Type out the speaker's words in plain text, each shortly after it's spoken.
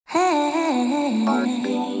Used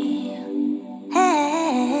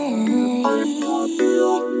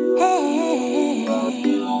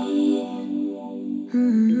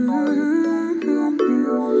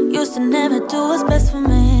to never do what's best for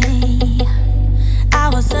me. I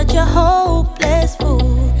was such a hopeless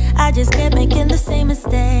fool. I just kept making the same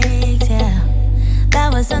mistakes, yeah.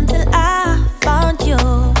 That was until I found you.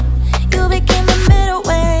 You became the middle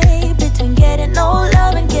way between getting no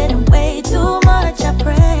love and getting way too much. I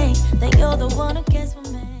pray that you're the one who cares for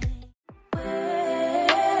me.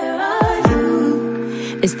 Where are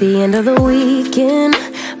you? It's the end of the weekend,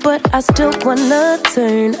 but I still wanna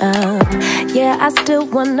turn up. Yeah, I still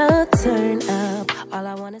wanna turn up. All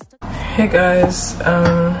I want is to... Hey guys,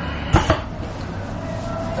 I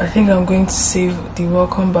think I'm going to save the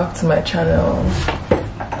welcome back to my channel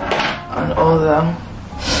and all that.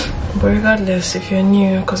 But regardless, if you're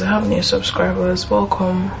new, because I have new subscribers,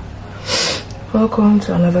 welcome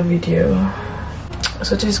to another video.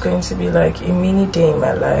 So this is going to be like a mini day in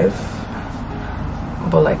my life,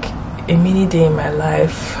 but like a mini day in my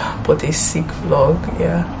life, but a sick vlog.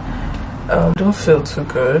 Yeah, don't feel too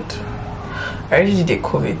good. I already did a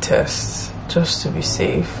COVID test just to be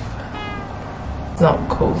safe. It's not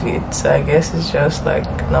COVID, so I guess it's just like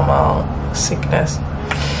normal sickness.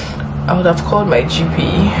 I would have called my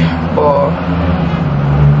GP, but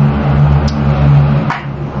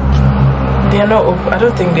they're not open. I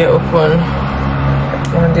don't think they're open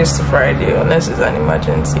Monday to Friday unless it's an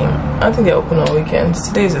emergency. I don't think they're open on weekends.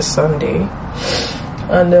 Today is a Sunday,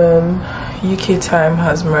 and UK time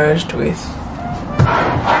has merged with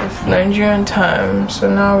Nigerian time, so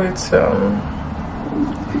now it's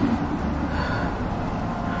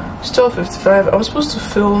 12:55. I was supposed to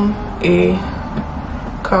film a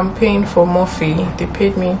campaign for Murphy. They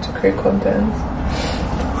paid me to create content,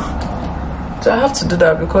 so I have to do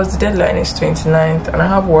that because the deadline is 29th and I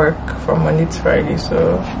have work from Monday to Friday.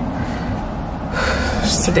 So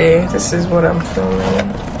today, this is what I'm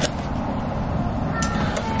filming.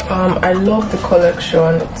 I love the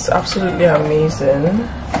collection. It's absolutely amazing.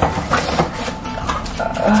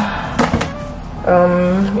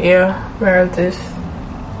 Yeah, Meredith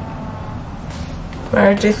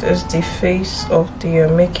is the face of the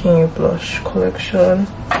Making You Blush collection.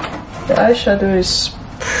 The eyeshadow is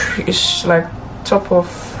like top of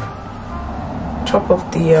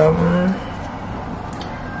the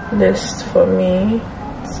list for me.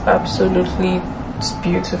 It's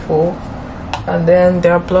beautiful. And then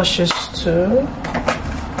there are blushes too.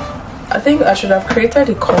 I think I should have created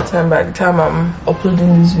the content by the time I'm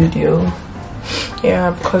uploading this video.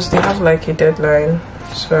 Yeah, because they have like a deadline,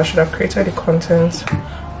 so I should have created the content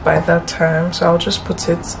by that time. So I'll just put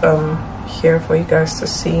it here for you guys to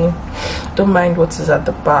see. Don't mind what is at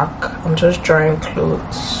the back. I'm just drying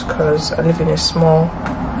clothes because I live in a small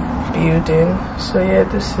building. So yeah,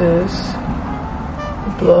 this is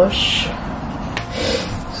blush.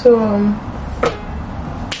 So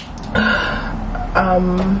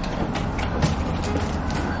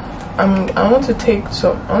I want to take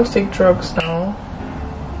drugs now.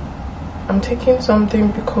 I'm taking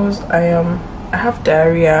something because I have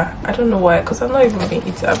diarrhea. I don't know why, because I've not even been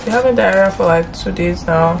eating. I've been having diarrhea for like 2 days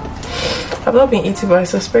now. I've not been eating, but I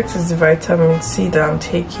suspect it's the vitamin C that I'm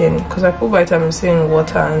taking, because I put vitamin C in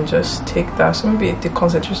water and just take that. So maybe the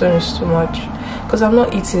concentration is too much, because I'm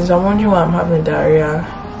not eating, so I'm wondering why I'm having diarrhea.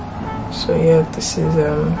 So yeah,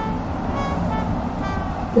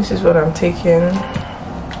 this is what I'm taking.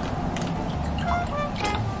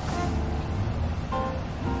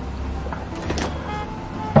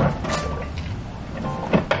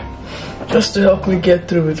 Just to help me get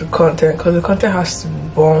through with the content, because the content has to be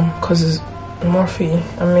bomb, because it's Murphy.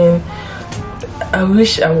 I mean, I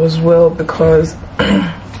wish I was well, because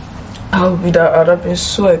I would have been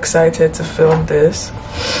so excited to film this,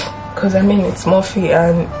 because I mean it's Murphy,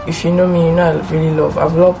 and if you know me, you know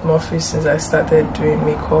I've loved Murphy since I started doing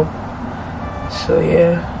makeup. So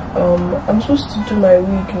yeah, I'm supposed to do my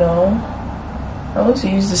wig now. I want to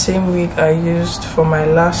use the same wig I used for my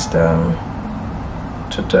last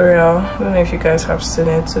tutorial. I don't know if you guys have seen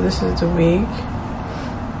it. So this is the wig.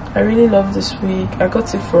 I really love this wig. I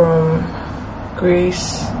got it from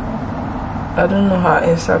Grace. I don't know her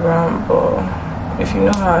Instagram, but if you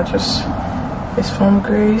know her, it's from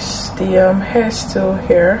Grace. The hair is still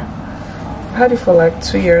here. I had it for like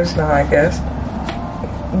 2 years now, I guess,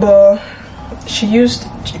 but she used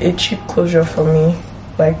a cheap closure for me.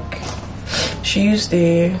 Like, she used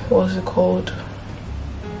a, what's it called,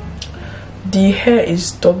 the hair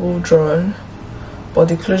is double drawn but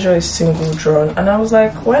the closure is single drawn, and I was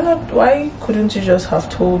like, why couldn't you just have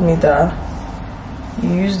told me that you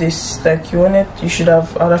use this, like you should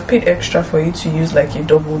have, I'd have paid extra for you to use like a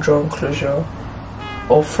double drawn closure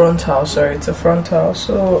or frontal. Sorry, it's a frontal,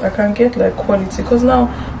 so I can get like quality, because now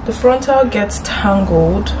the frontal gets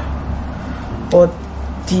tangled but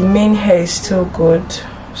the main hair is still good.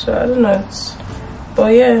 So I don't know,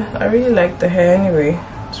 but yeah, I really like the hair anyway.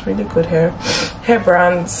 It's really good hair. Hair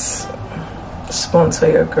brands, sponsor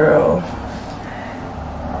your girl.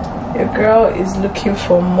 Your girl is looking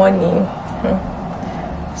for money.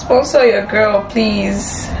 Sponsor your girl,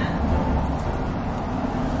 please.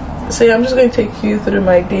 So yeah, I'm just going to take you through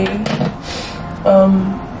my day.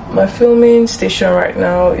 My filming station right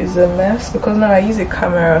now is a mess because now I use a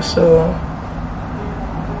camera, so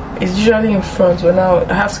it's usually in front, but now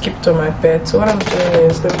I have to keep it on my bed. So what I'm doing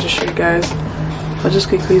is, let me just show you guys. I'll just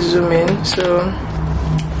quickly zoom in. So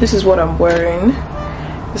this is what I'm wearing.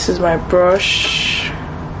 This is my brush,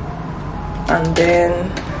 and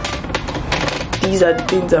then these are the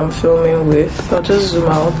things I'm filming with. I'll just zoom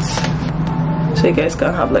out so you guys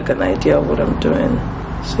can have like an idea of what I'm doing.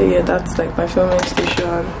 So yeah, that's like my filming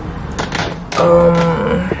station.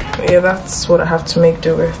 Yeah, that's what I have to make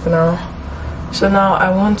do with now. So now I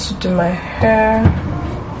want to do my hair,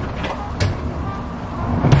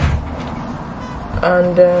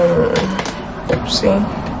 and oopsie,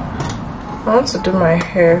 I want to do my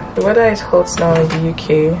hair. The weather is hot now in the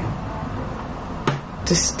UK.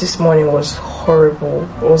 This morning was horrible.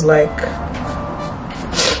 It was like,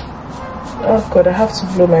 oh god, I have to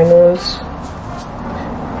blow my nose.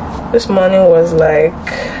 This morning was like,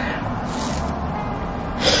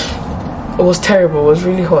 it was terrible. It was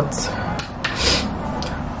really hot.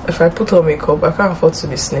 If I put on makeup, I can't afford to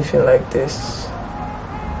be sniffing like this.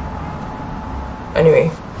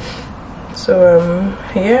 Anyway, so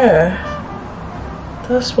yeah,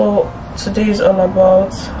 that's what today is all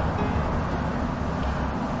about.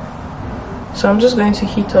 So I'm just going to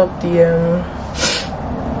heat up the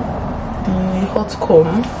hot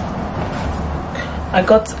comb. I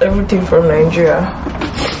got everything from Nigeria.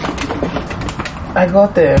 I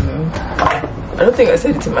got them. I don't think I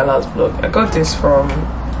said it in my last vlog. I got this from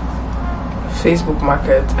Facebook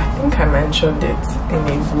Market. I think I mentioned it in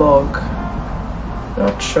a vlog.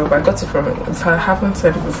 Not sure, but I got it from, if I haven't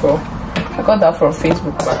said it before, I got that from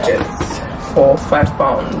Facebook Market for £5.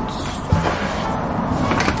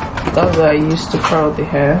 That's what I used to curl the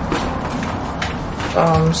hair.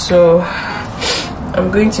 So I'm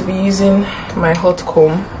going to be using my hot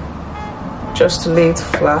comb just to lay it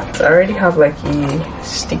flat. I already have like a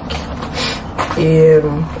stick, a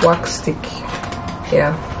wax stick,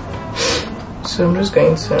 yeah. So I'm just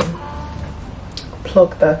going to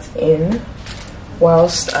plug that in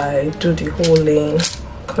whilst I do the whole laying,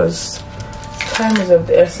 because time is of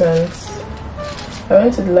the essence. I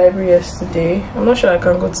went to the library yesterday. I'm not sure I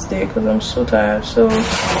can go today because I'm so tired. So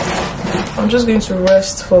I'm just going to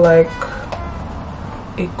rest for like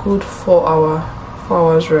a good 4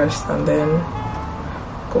 hours rest, and then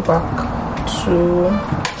go back to.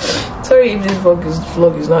 Sorry if this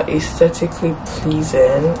vlog is not aesthetically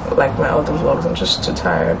pleasing like my other vlogs. I'm just too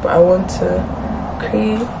tired, but I want to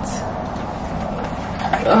create.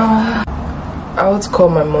 I would call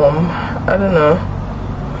my mom. I don't know.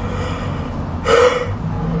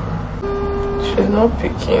 She's not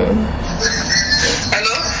picking.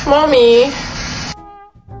 Hello? Mommy!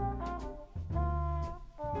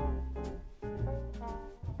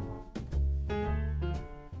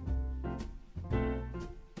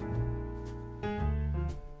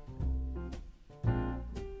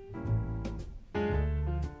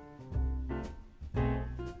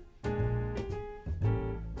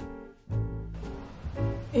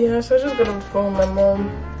 Yeah, so I just got on the phone with my mom,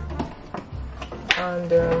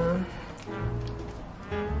 and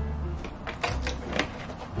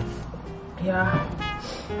yeah,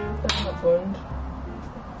 that happened.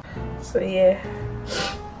 So yeah,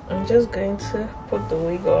 I'm just going to put the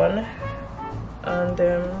wig on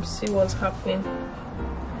and see what's happening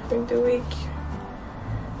with the wig.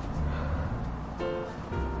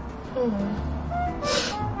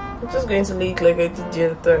 I'm just going to lay it like I did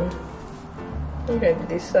the other time. Okay,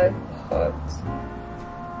 this side part.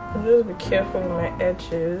 And just be careful with my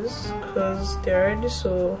edges because they're already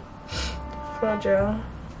so fragile.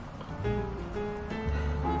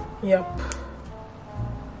 Yep.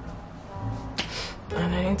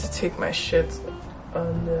 And I need to take my shirt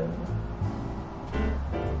and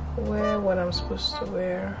wear what I'm supposed to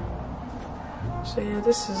wear. So yeah,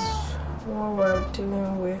 this is what we're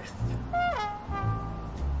dealing with.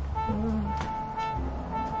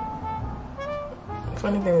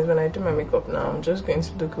 Funny thing is, when I do my makeup now, I'm just going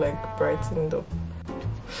to look like brightened up.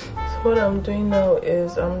 So what I'm doing now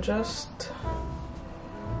is I'm just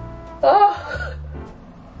Ah,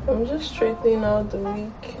 I'm just straightening out the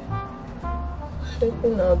wig,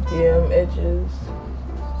 straightening out the edges.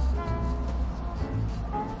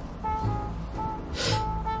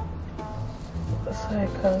 So I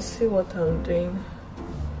can see what I'm doing.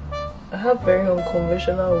 I have very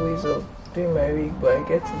unconventional ways of doing my wig, but I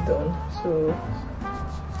get it done. So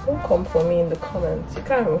don't come for me in the comments. You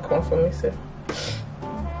can't even come for me, sir.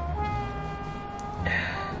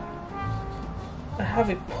 I have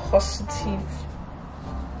a positive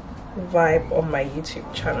vibe on my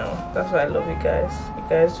YouTube channel. That's why I love you guys. You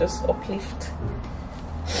guys just uplift.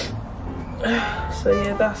 So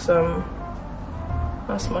yeah,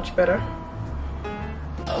 that's much better.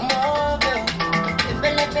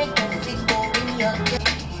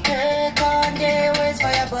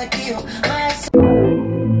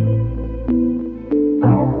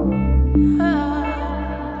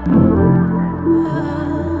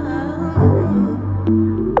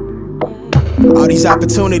 All these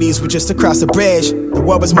opportunities were just across the bridge. The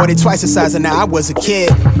world was more than twice the size and now I was a kid.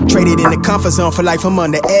 Traded in the comfort zone for life, I'm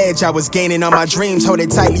on the edge. I was gaining on my dreams, holding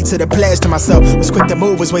tightly to the pledge to myself. Was quick to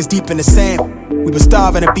move, was waist deep in the sand. We were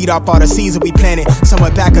starving to beat off all the seeds that we planted.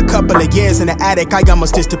 Somewhere back a couple of years in the attic, I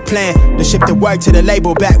almost ditched the plan. The ship to work to the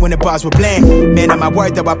label back when the bars were bland. Man, on my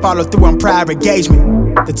word though I follow through on prior engagement.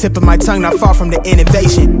 The tip of my tongue not far from the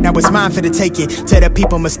innovation. Now it's mine for the taking. Tell the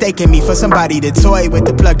people mistaking me for somebody to toy with,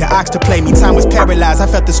 the plug, the ox to play me. Time was paralyzed, I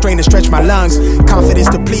felt the strain to stretch my lungs. Confidence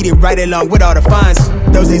depleted right along with all the funds.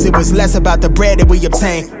 Those days it was less about the bread that we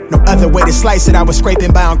obtained. No other way to slice it, I was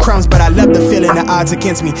scraping by on crumbs. But I loved the feeling the odds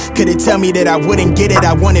against me. Couldn't tell me that I wouldn't get it,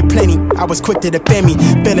 I wanted plenty. I was quick to defend me.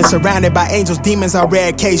 Feeling surrounded by angels, demons on rare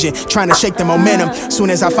occasion. Trying to shake the momentum, soon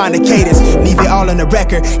as I find a cadence. Leave it all on the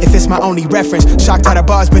record, if it's my only reference. Shocked how the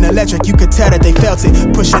bars been electric, you could tell that they felt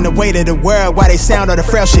it. Pushing the weight of the world while they sound all the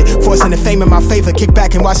frail shit. Forcing the fame in my favor, kick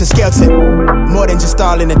back and watch the scale tip. More than just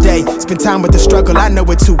all in a day. Spend time with the struggle, I know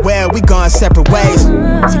it too well. We going separate ways.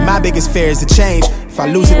 See, my biggest fear is the change. If I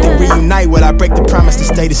lose it, then reunite. Will I break the promise to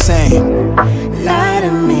stay the same? Lie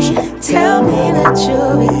to me, tell me that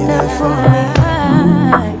you'll be there for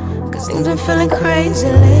me. Cause things been feeling crazy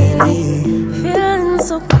lately. Feeling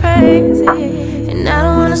so crazy. And I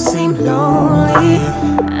don't wanna seem lonely.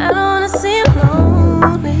 I don't wanna seem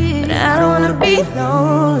lonely. But I don't wanna be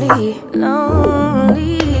lonely,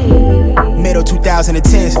 lonely. Middle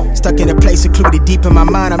 2010s, stuck in a place secluded deep in my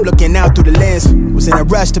mind. I'm looking out through the lens. Was in a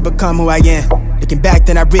rush to become who I am. Looking back,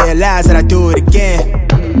 then I realized that I do it again.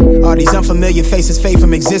 All these unfamiliar faces fade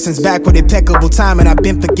from existence. Back with impeccable time and I've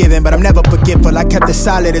been forgiven, but I'm never forgetful. I kept it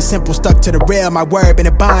solid and simple, stuck to the rail. My word been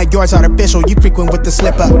a bind, yours artificial. You frequent with the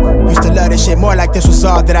slipper. Used to love this shit more like this was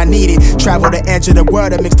all that I needed. Travel the edge of the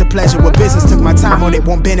world and mix the pleasure with business. Took my time on it,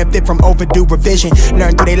 won't benefit from overdue revision.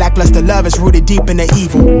 Learned through they lackluster love is rooted deep in the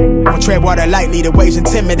evil. Won't tread water lightly, the waves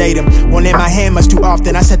intimidate them. Won't lend my hand much too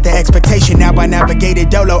often, I set the expectation. Now I navigated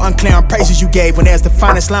dolo, unclear on praises you gave. When there's the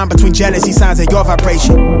finest line between jealousy signs and your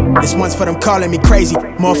vibration. This one's for them calling me crazy,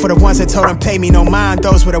 more for the ones that told them pay me no mind.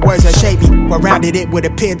 Those were the words that shaped me. What rounded it would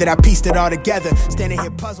appear that I pieced it all together. Standing here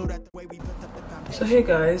puzzled at the way we built up the foundation. So hey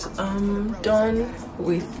guys, I'm done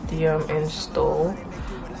with the install,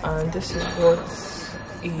 and this is what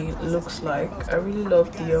it looks like. I really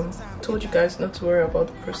love the told you guys not to worry about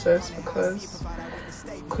the process because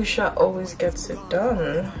Kusha always gets it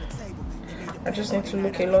done. I just need to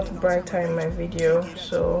look a lot brighter in my video,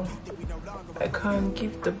 so I can't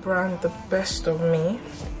give the brand the best of me.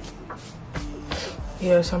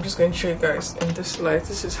 Yeah, so I'm just going to show you guys in this light.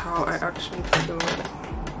 This is how I actually feel.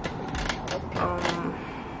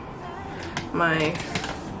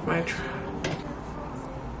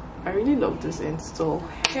 I really love this install.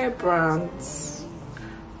 Hair brands,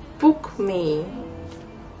 book me.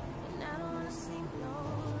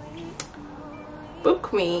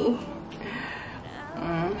 Book me.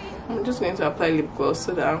 I'm just going to apply lip gloss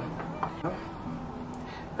so that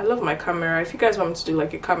I love my camera. If you guys want me to do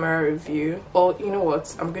like a camera review, or you know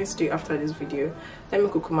what, I'm going to do after this video. Let me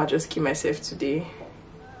kukuma just keep myself today.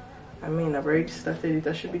 I mean, I've already started it.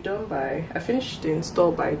 I should be done by, I finished the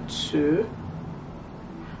install by 2.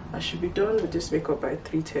 I should be done with this makeup by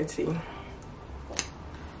 3:30.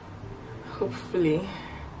 Hopefully.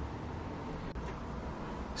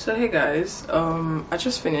 So hey guys, I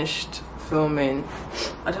just finished filming.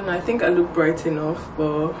 I don't know, I think I look bright enough,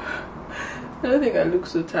 but I don't think I look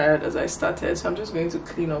so tired as I started. So I'm just going to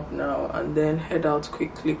clean up now and then head out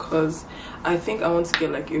quickly because I think I want to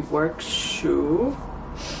get like a work shoe.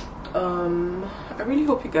 I really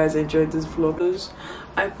hope you guys enjoyed this vlog.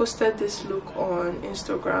 I posted this look on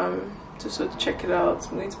Instagram, so check it out.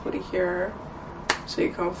 I'm going to put it here so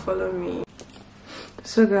you can follow me.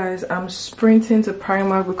 So guys, I'm sprinting to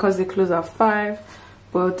Primark because they close at 5,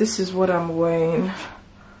 but this is what I'm wearing.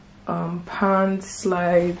 Pants,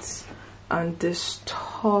 slides, and this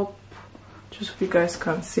top. Just so you guys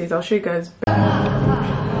can see it. I'll show you guys better.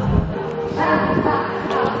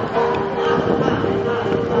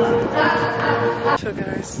 So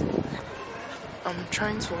guys, I'm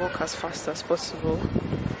trying to walk as fast as possible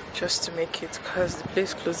just to make it, because the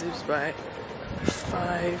place closes by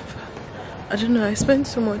 5. I don't know, I spent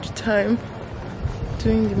so much time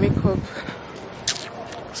doing the makeup.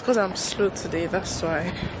 It's because I'm slow today, that's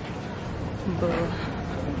why. But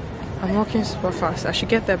I'm walking super fast. I should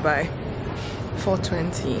get there by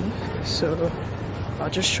 4:20, so I'll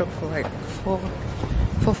just shop for like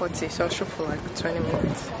 4:40, so I'll shop for like 20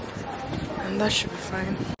 minutes and that should be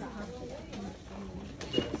fine.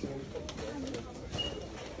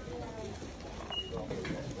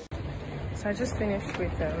 So I just finished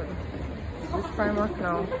with Primark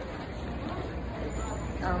now.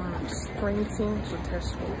 I'm sprinting to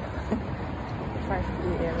Tesco. 5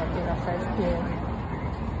 p.m. I've been at 5 p.m.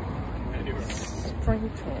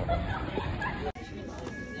 Sprinting.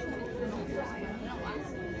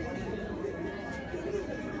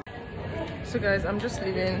 So guys, I'm just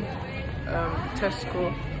leaving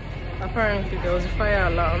Tesco. Apparently there was a fire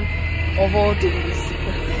alarm of all days.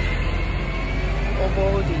 Of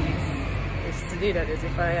all days. It's today that there's a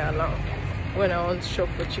fire alarm when I want to shop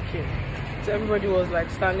for chicken. So everybody was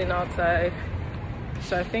like standing outside.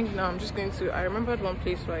 So I think now I'm just going to, I remembered one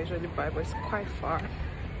place where I usually buy, but it's quite far,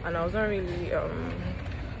 and I was not really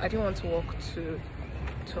I didn't want to walk too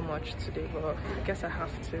much today, but I guess I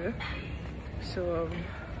have to. So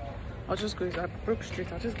I'll just go to Brook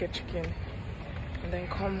Street. I'll just get chicken and then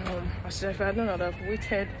come home. As if I had known, I'd have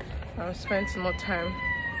waited and spent more time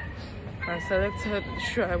and selected the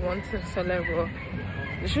shoe I want to select. But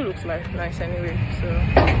the shoe looks like nice anyway, so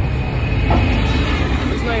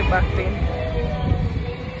it's not a bad thing.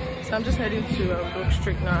 So I'm just heading to Brook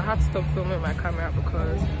Street now. I had to stop filming my camera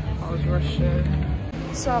because I was rushing.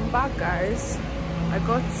 So I'm back, guys. I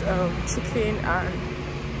got chicken and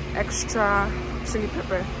extra chili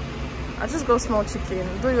pepper. I just got small chicken,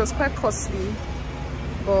 though it was quite costly,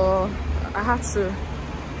 but I had to.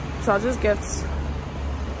 So I'll just get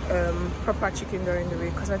proper chicken during the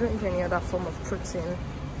week because I don't eat any other form of protein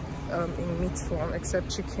in meat form except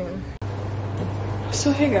chicken.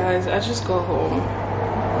 So hey guys, I just got home.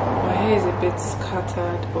 My hair is a bit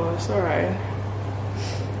scattered, but it's alright.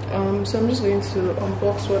 So I'm just going to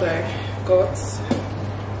unbox what I got.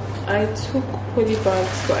 I took poly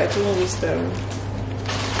bags, but I didn't use them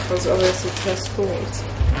because obviously Tesco is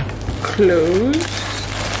closed.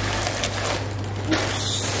 Oops.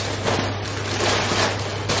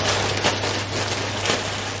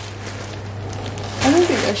 I don't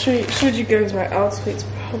think I showed you guys my outfit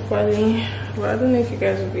properly, but I don't know if you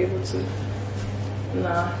guys will be able to.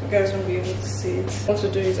 Nah, you guys won't be able to see it. What I want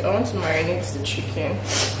to do is I want to marinate the chicken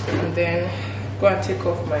and then go and take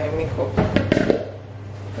off my makeup. I'm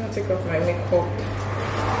gonna take off my makeup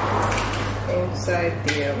inside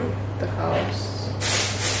the house.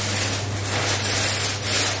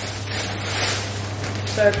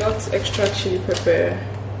 So I got extra chili pepper.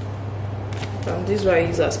 This is what I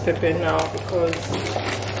use as pepper now because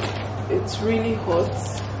it's really hot.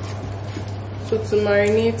 So to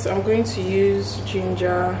marinate, I'm going to use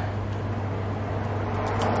ginger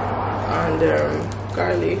and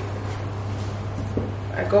garlic.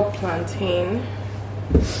 I got plantain,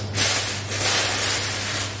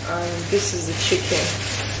 and this is the chicken.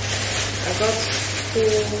 I got 2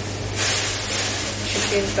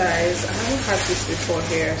 chicken thighs. I haven't had this before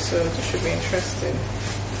here, so this should be interesting.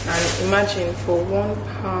 And imagine for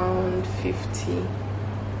 £1.50.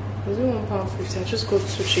 Was it £1.50? I just got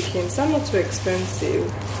 2 chickens. That's not too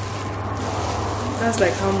expensive. That's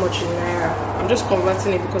like how much in naira? I'm just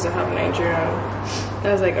converting it because I have Nigerian.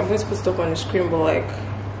 That's like, I'm going to put it up on the screen, but like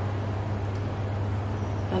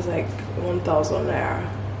that's like 1,000 naira.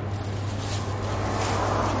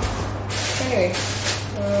 Okay.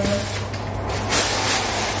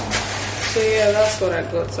 So yeah, that's what I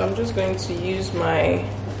got. So I'm just going to use my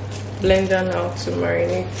blender now to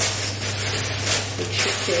marinate the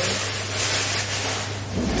chicken.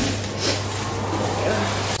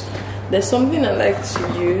 There's something I like to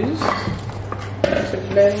use to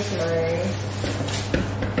blend my.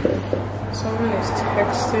 Someone is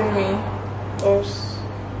texting me. Oops.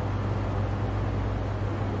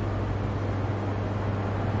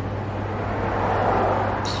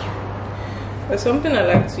 There's something I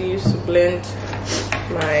like to use to blend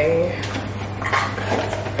my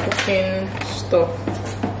cooking stuff.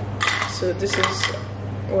 So this is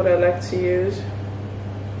what I like to use.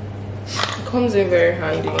 comes in very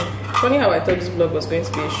handy. Funny how I thought this vlog was going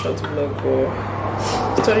to be a short vlog, but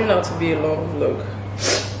it's turning out to be a long vlog.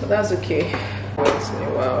 But that's okay. Once in a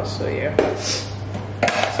while, so yeah.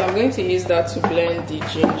 So I'm going to use that to blend the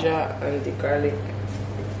ginger and the garlic.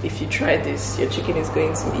 If you try this, your chicken is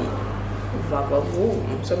going to be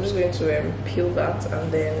vavavoom. So I'm just going to peel that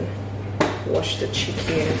and then wash the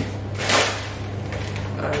chicken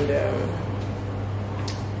and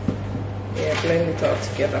yeah, blend it all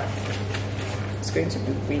together. It's going to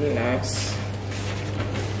be really nice.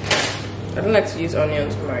 I don't like to use onion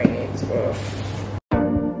to marinate, but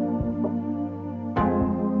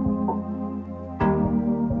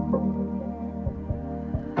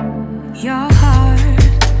your heart,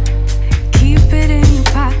 keep it in your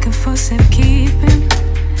pocket for safekeeping.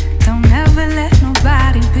 Don't ever let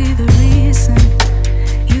nobody be the reason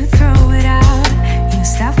you throw it out, you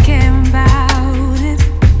stop caring about it.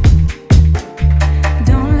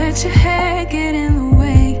 Don't let your hair get in the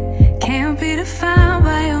way, can't be defined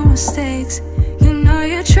by your mistakes. You know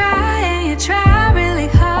you try and you try really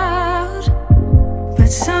hard, but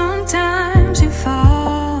sometimes you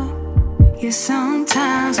fall. Yeah,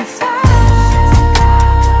 sometimes you fall.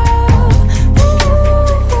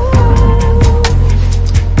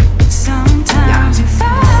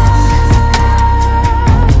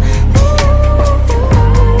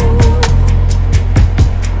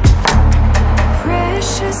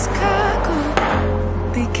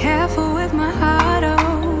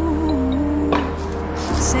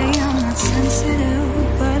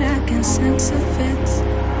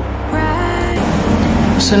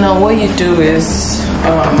 So now what you do is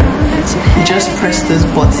you just press this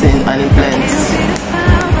button and it blends.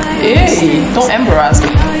 Hey, don't embarrass me.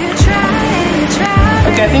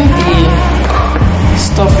 Okay, I think the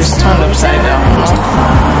stuff is turned upside down.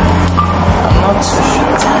 I'm not so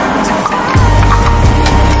sure.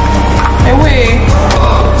 Hey,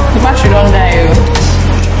 wait.